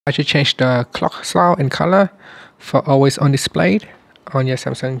I should change the clock style and color for always on display on your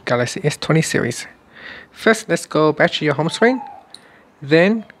Samsung Galaxy S20 series. First, let's go back to your home screen.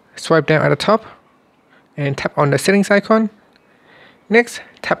 Then swipe down at the top and tap on the settings icon. Next,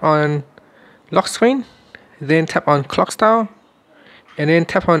 tap on lock screen. Then tap on clock style. And then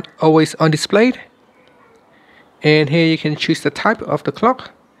tap on always on display. And here you can choose the type of the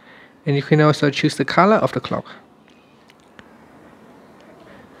clock. And you can also choose the color of the clock.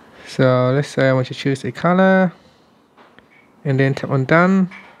 So let's say I want to choose a color, and then tap on done,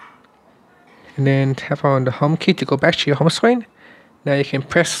 and then tap on the home key to go back to your home screen. Now you can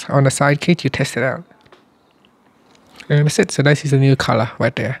press on the side key to test it out. And that's it. So this is a new color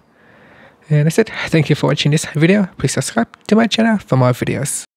right there. And that's it. Thank you for watching this video. Please subscribe to my channel for more videos.